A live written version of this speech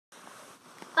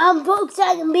I'm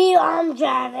Volkswagen Beetle, I'm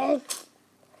driving.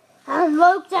 I'm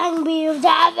Volkswagen Beetle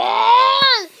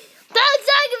driving!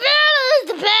 Volkswagen Beetle is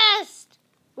the best!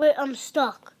 Wait, I'm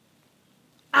stuck.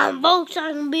 I'm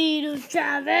Volkswagen Beetle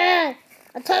driving!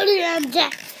 I told you I'm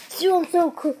Jack. See, I'm so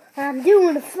cool. I'm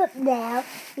doing a flip now.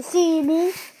 You see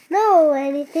me? No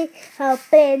anything.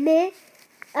 Helping me.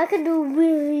 I can do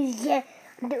wheelies, yeah.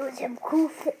 I'm doing some cool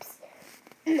flips.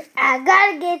 I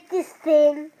gotta get this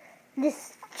thing.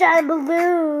 This giant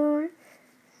balloon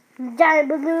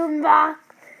rock.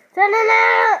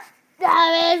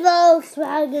 Driving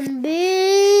Volkswagen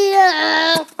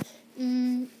Beetle.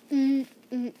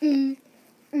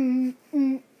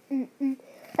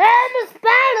 I'm a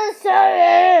spider,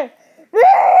 sorry.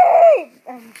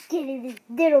 I'm getting this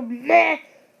little man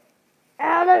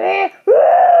out of here.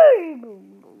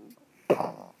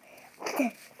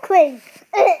 Cling,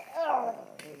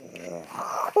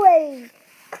 cling,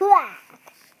 clack.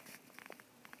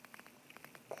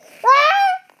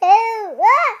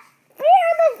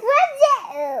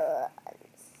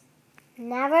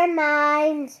 Never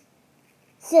mind,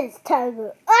 says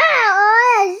Tiger.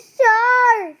 Oh, a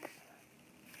shark!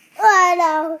 Oh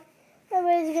no,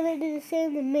 everybody's gonna do the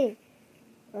same to me.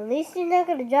 At least you're not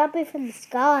gonna drop me from the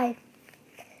sky.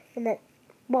 And that,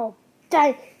 well,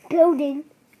 giant building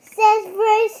says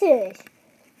racist.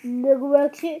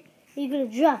 Megarex, you're gonna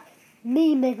drop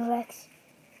me, Megarex,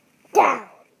 down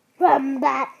from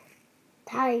that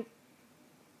high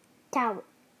tower.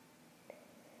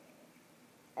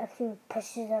 After he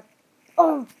pushes up.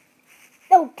 Oh,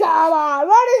 come on,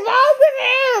 what is wrong with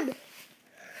him?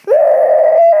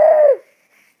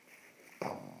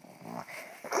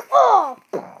 Oh.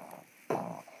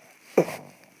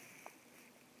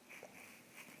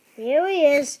 Here he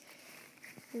is,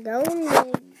 going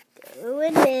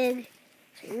in,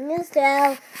 swinging his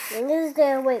tail,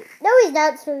 wait, no he's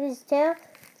not swinging his tail,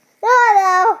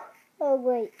 no, oh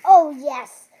wait, oh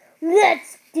yes,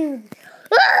 let's do this.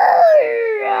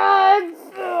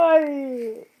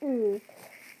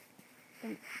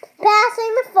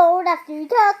 Passing the phone after you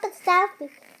talk and stuff.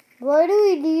 Why do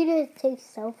we need to take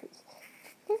selfies?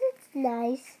 Because it's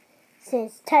nice,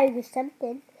 says Tiger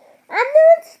something. I'm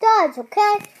doing stars,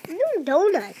 okay? I'm doing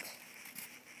donuts.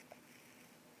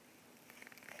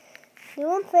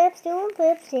 Doing flips,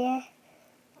 yeah.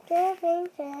 Driving,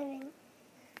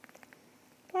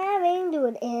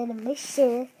 doing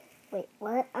animation. Wait,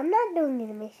 what? I'm not doing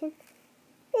animation.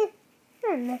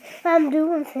 I'm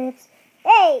doing flips.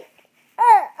 Hey!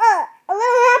 A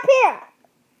little up here.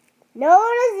 No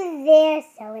one is there,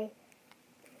 silly.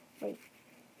 Wait.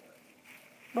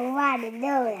 But why did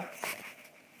know this?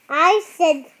 I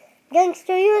said,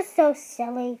 Gangster, you're so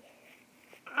silly.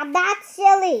 I'm not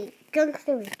silly.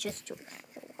 Gangster is just doing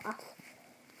so off.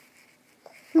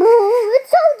 It's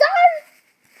so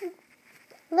dark.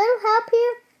 A little help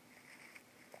here.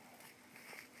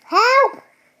 Help!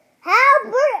 Help!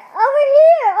 Over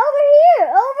here!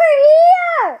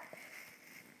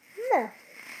 No.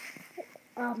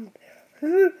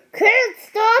 Can't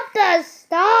stop the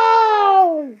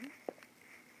stone!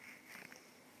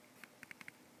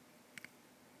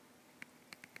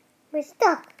 We're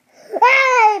stuck.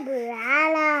 Hey,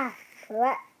 Brianna!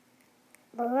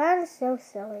 Brianna's so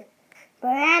silly.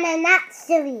 Brianna, not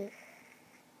silly.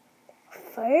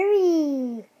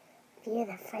 Furry. You're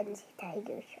the frenzy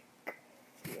tiger shark.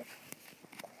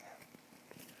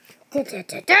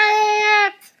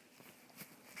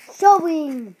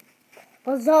 Showing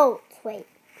results. Wait,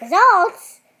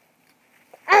 results?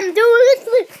 I'm doing this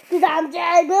because I'm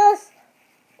jealous.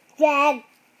 Drag.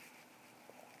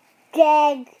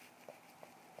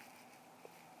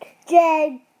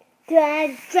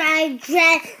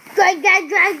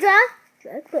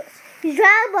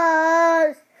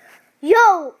 Drivers.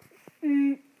 Yo.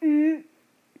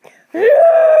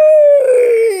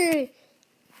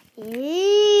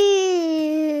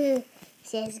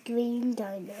 Says Green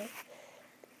Dino.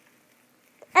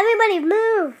 Everybody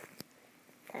move.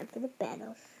 Time for the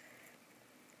battle.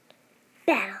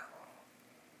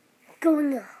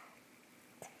 Going on.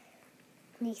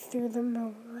 He threw them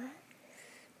over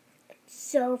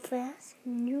so fast,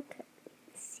 you can't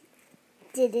see.